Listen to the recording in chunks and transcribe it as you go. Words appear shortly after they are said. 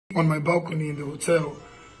On my balcony in the hotel,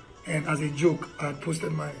 and as a joke, I had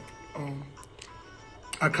posted my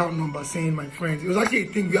account number saying my friends. It was actually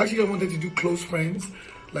a thing. We actually wanted to do close friends,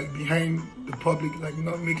 like behind the public, like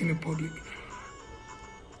not making it public.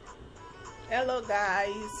 Hello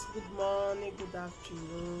guys, good morning, good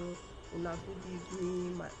afternoon, good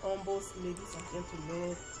evening, my humble ladies and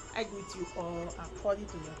gentlemen. I greet you all according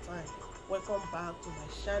to your time. Welcome back to my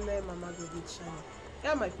channel, Mama David channel.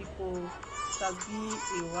 Yeah, my people, it has been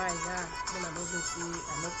a while now. Then I'm not going to say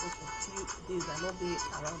I'm not post for a few days, I'm not be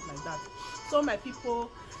around like that. So my people,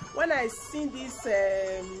 when I seen this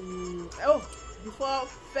before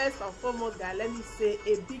first and foremost, guys, let me say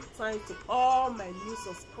a big thanks to all my new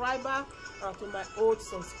subscribers and to my old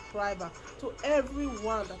subscriber, to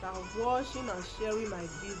everyone that are watching and sharing my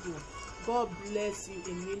video. God bless you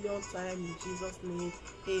a million times in Jesus' name,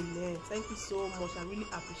 amen. Thank you so much. I really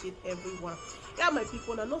appreciate everyone. Yeah, my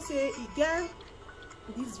people, I know say again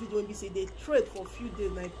this video we say they trade for a few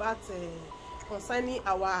days like that concerning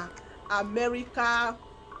our America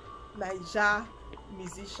Niger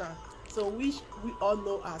musician, so which we all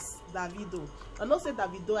know as Davido. I know say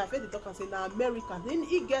Davido, I heard they talk and say now America, then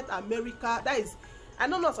he get America, that is, I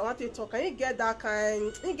don't know if I want to talk, and he get that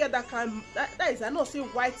kind, that is, I know say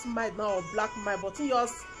white mind now or black mind, but he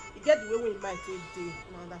just, he get the way when he might take day.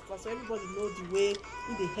 Now that's so everybody know the way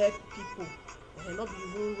he they help people. And not be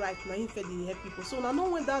even right now, he said they help people. So now know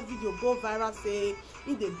when that video go viral, say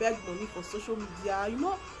he they beg money for social media, you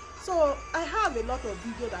know. So I have a lot of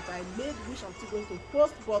video that I made which I'm still going to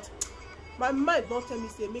post, but my mind don't tell me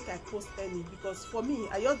say make I post any, because for me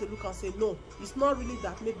I just look and say no, it's not really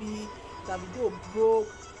that. Maybe that video broke,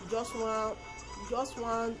 you just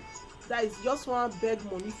want that is just want beg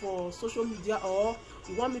money for social media, or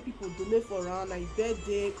you want me people donate for around like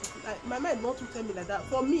birthday. My mind not to tell me like that.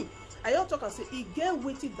 For me, I just talk and say he get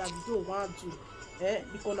waited that video want to.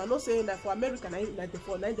 Because I'm not saying that for America, like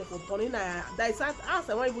for born in that is as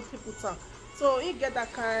I want even people time. So he get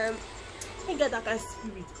that kind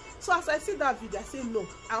spirit. So as I see that video, I say no,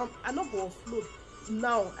 I'm not going to upload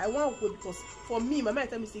now. I want to go, because for me, my mind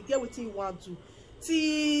tell me say get what he want to.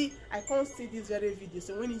 See, I can't see this very video.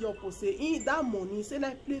 So when you post say in that money, say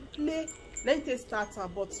like play, let me start,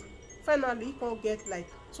 but finally he can't get like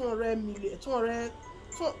 200 million. 200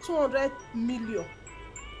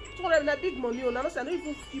 na big money. And I don't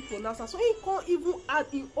even people now, so he can't even add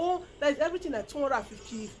in all that is everything like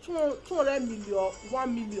 250, 200 million,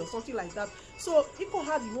 1 million, something like that. So he can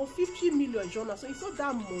have the 50 million journal. So it's not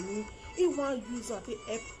that money. He want use and take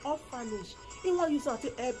help orphanage. He want use and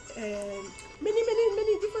take help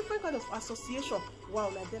many different kind of association.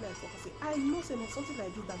 Wow, like then I talk and say I know say something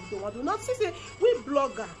like this that we don't want to. Not say we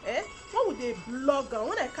blogger, what would they blogger?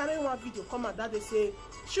 When I carry one video come out that they say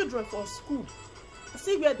children for school,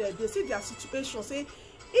 see where they see their situation, say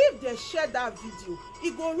if they share that video,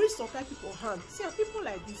 it go reach some kind of people hand. See, people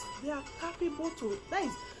like this, they are capable to, that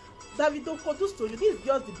is Davido produce to you. This is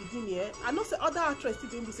just the beginning. I know say other actresses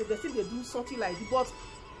they say they do something like this, but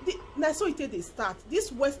now so they start this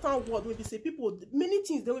Western world when they say people many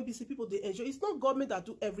things they will be say people they enjoy. It's not government that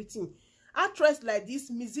do everything. Actress like this,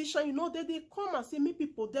 musician, you know, they come and say me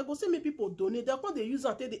people, they go say me people donate, they come they use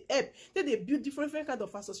and they help, they build different kind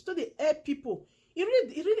of association, they help people. It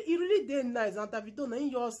really they nice, and Davido now in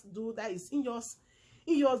yours do that is in yours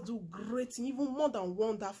do great, even more than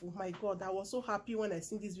wonderful. My God, I was so happy when I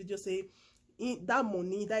seen this video say in that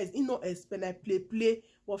money that is no expend I play,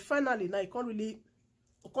 but finally now you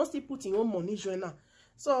can't still put in your money journal.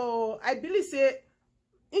 So I believe say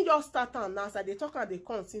in your start and now so they talk and they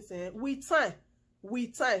come since with time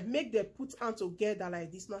make them put hand together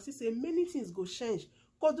like this. Now see say many things go change.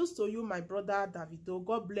 Kudos to you, my brother Davido.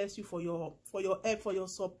 God bless you for your help, for your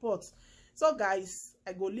support. So guys,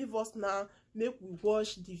 I go leave us now. Make we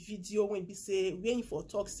watch the video when we say when for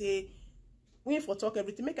talk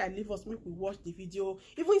everything. Make I leave us, make we watch the video.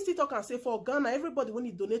 Even still talk and say for Ghana, everybody when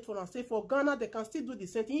you donate for and say for Ghana, they can still do the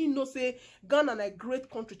same thing. You know, say Ghana a great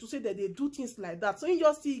country to say that they do things like that. So you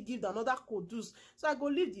just still give another kudos. So I go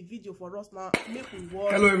leave the video for us now. Make we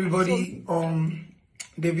watch. Hello everybody,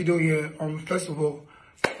 Davido here. First of all,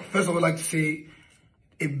 I'd like to say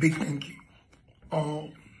a big thank you.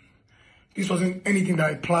 This wasn't anything that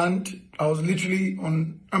I planned. I was literally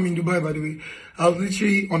I'm in Dubai, by the way. I was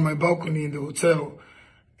literally on my balcony in the hotel,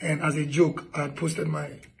 and as a joke, I had posted my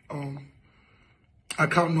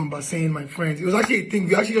account number saying my friends. It was actually a thing.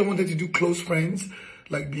 We actually wanted to do close friends,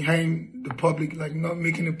 like behind the public, like not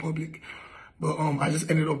making it public. But I just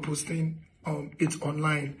ended up posting it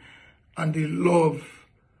online, and the love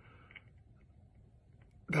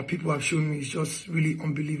that people have shown me is just really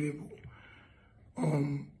unbelievable.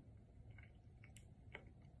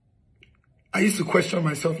 used to question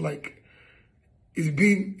myself, like, is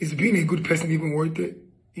being a good person even worth it?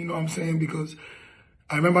 You know what I'm saying? Because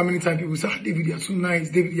I remember many times people say, David, you're too nice.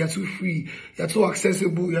 David, you're too free. You're too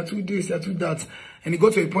accessible. You're too this, you're too that. And it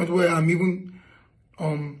got to a point where I'm even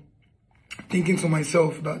thinking to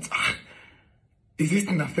myself that, is this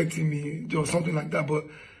thing affecting me or something like that? But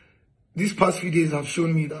these past few days have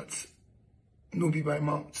shown me that no be by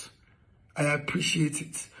mouth. I appreciate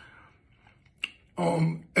it.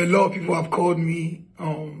 A lot of people have called me,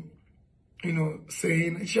 you know,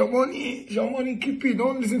 saying, it's your money, keep it.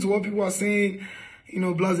 Don't listen to what people are saying, you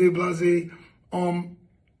know, blase, blase.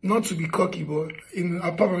 Not to be cocky, but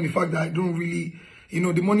apart from the fact that I don't really, you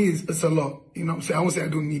know, the money it's a lot. You know what I'm saying? I won't say I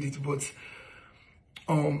don't need it, but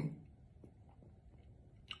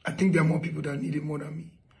I think there are more people that need it more than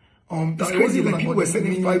me. That's crazy. Like, people were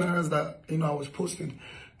selling $5 that, you know, I was posting.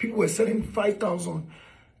 People were selling 5,000,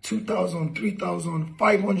 2,000, 3,000,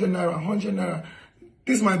 500 naira, 100 naira.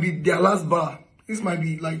 This might be their last bar. This might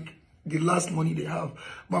be like the last money they have.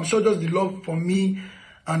 But I'm sure just the love for me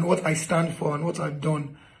and what I stand for and what I've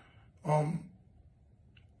done, I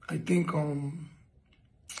think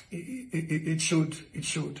it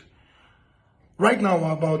showed. Right now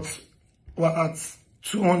we're at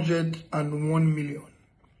 201 million.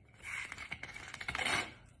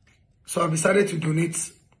 So I've decided to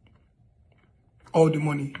donate all the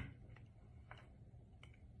money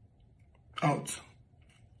out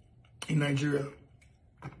in Nigeria.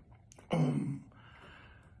 And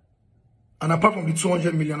apart from the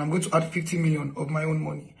 200 million, I'm going to add 50 million of my own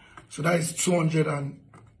money. So that is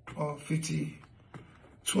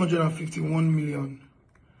 251 million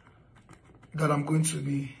that I'm going to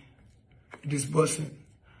be disbursing.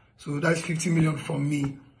 So that's 50 million from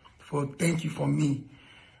me, thank you from me.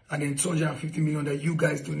 And then 250 million that you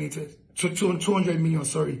guys donated. So 200 million,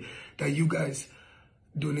 sorry, that you guys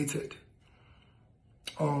donated.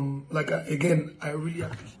 Again, I really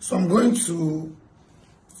appreciate. So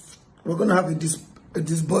we're going to have a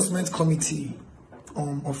disbursement committee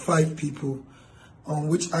of 5 people,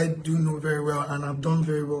 which I do know very well and I've done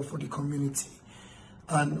very well for the community.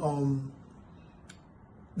 And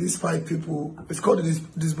these 5 people, it's called the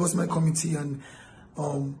disbursement committee, and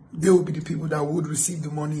they will be the people that would receive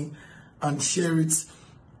the money and share it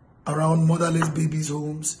around motherless babies'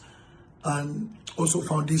 homes and also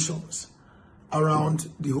foundations around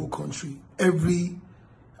the whole country. I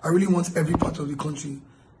really want every part of the country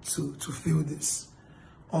to feel this.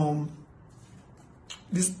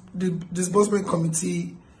 The disbursement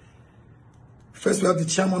committee, first we have the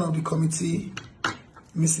chairman of the committee,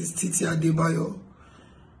 Mrs. Titi Adebayo,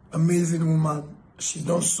 amazing woman. She's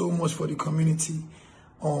done so much for the community.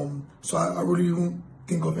 So I really won't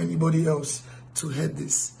think of anybody else to head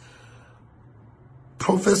this.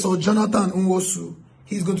 Professor Jonathan Nwosu,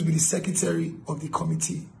 he's going to be the secretary of the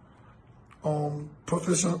committee.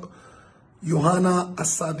 Professor Johanna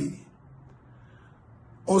Asabi.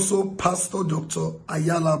 Also Pastor Dr.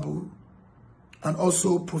 Ayalabu. And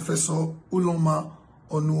also Professor Uloma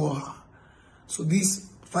Onuoha. So these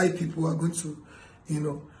 5 people are going to, you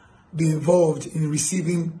know, be involved in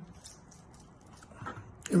receiving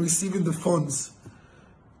the funds,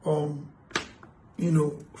 you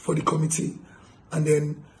know, for the committee. And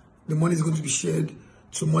then the money is going to be shared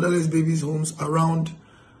to motherless babies' homes around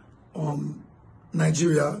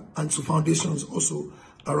Nigeria and to foundations also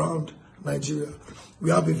around Nigeria. We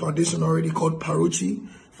have a foundation already called Parochi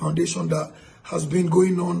Foundation that has been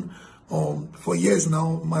going on for years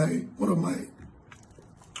now. One of my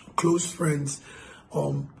close friends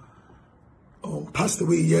passed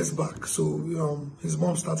away years back. So his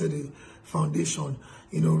mom started a foundation,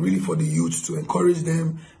 you know, really for the youth, to encourage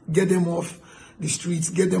them, get them off the streets,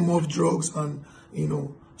 get them off drugs, and, you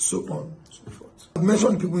know, so on and so forth. I've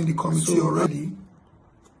mentioned people in the committee already.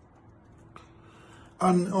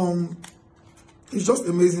 And it's just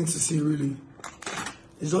amazing to see, really.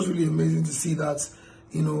 It's just really amazing to see that,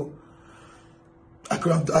 you know, I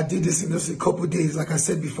did this in just a couple of days. Like I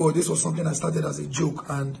said before, this was something I started as a joke,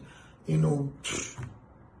 and, you know,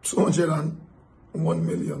 201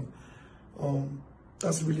 million.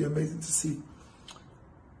 That's really amazing to see.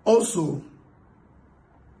 Also,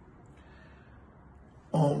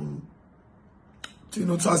 you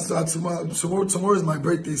know, tomorrow is my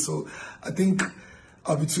birthday, so I think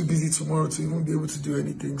I'll be too busy tomorrow to even be able to do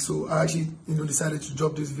anything. So I actually, you know, decided to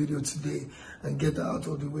drop this video today and get that out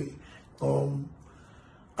of the way.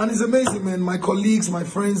 And it's amazing, man. My colleagues, my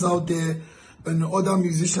friends out there, and other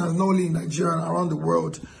musicians, not only in Nigeria and around the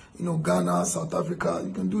world, you know, Ghana, South Africa,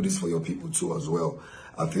 you can do this for your people too as well.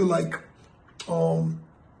 I feel like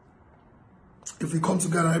if we come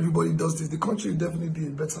together and everybody does this, the country will definitely be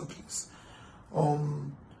a better place.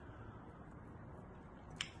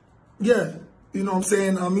 Yeah, you know what I'm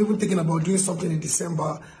saying? I'm even thinking about doing something in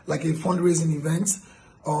December, like a fundraising event,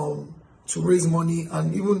 to raise money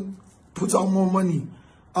and even put out more money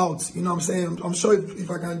out. You know what I'm saying? I'm sure if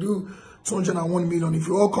I can do 201 million, if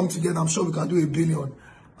we all come together, I'm sure we can do 1 billion.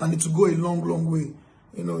 And it will go a long, long way.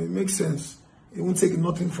 You know, it makes sense. It won't take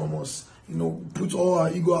nothing from us. You know, put all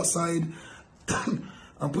our ego aside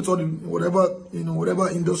and put all the whatever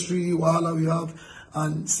industry wahala we have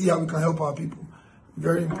and see how we can help our people.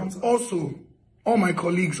 Very important. Also, all my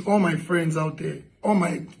colleagues, all my friends out there, all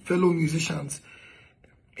my fellow musicians,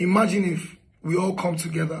 imagine if we all come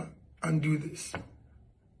together and do this.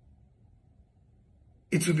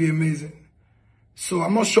 It would be amazing. So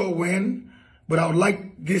I'm not sure when, but I would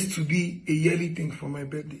like this to be a yearly thing for my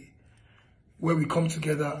birthday, where we come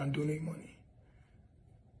together and donate money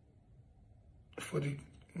for the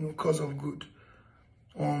cause of good.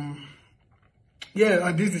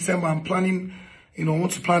 Yeah, this December I'm planning, I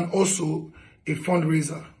want to plan also a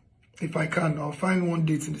fundraiser. If I can, I'll find one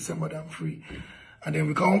date in December that I'm free. And then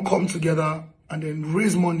we can all come together and then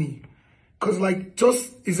raise money. Because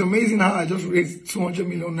it's amazing how I just raised 200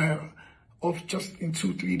 million naira of just in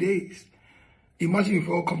 2-3 days. Imagine if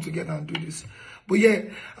we all come together and do this. But yeah,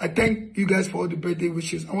 I thank you guys for all the birthday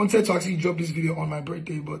wishes. I wanted to actually drop this video on my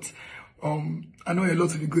birthday, but I know a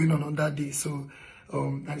lot will be going on that day. So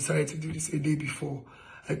I decided to do this a day before.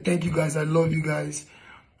 I thank you guys. I love you guys.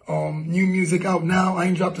 New music out now. I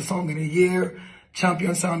ain't dropped a song in a year.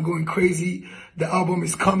 Champion sound going crazy. The album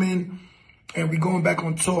is coming. And we're going back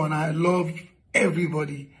on tour. And I love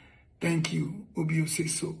everybody. Thank you. Obio say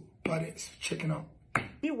so. Parents, checking out.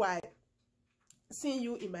 Meanwhile, seeing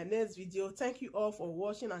you in my next video. Thank you all for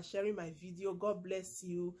watching and sharing my video. God bless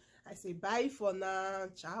you. I say bye for now.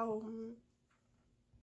 Ciao.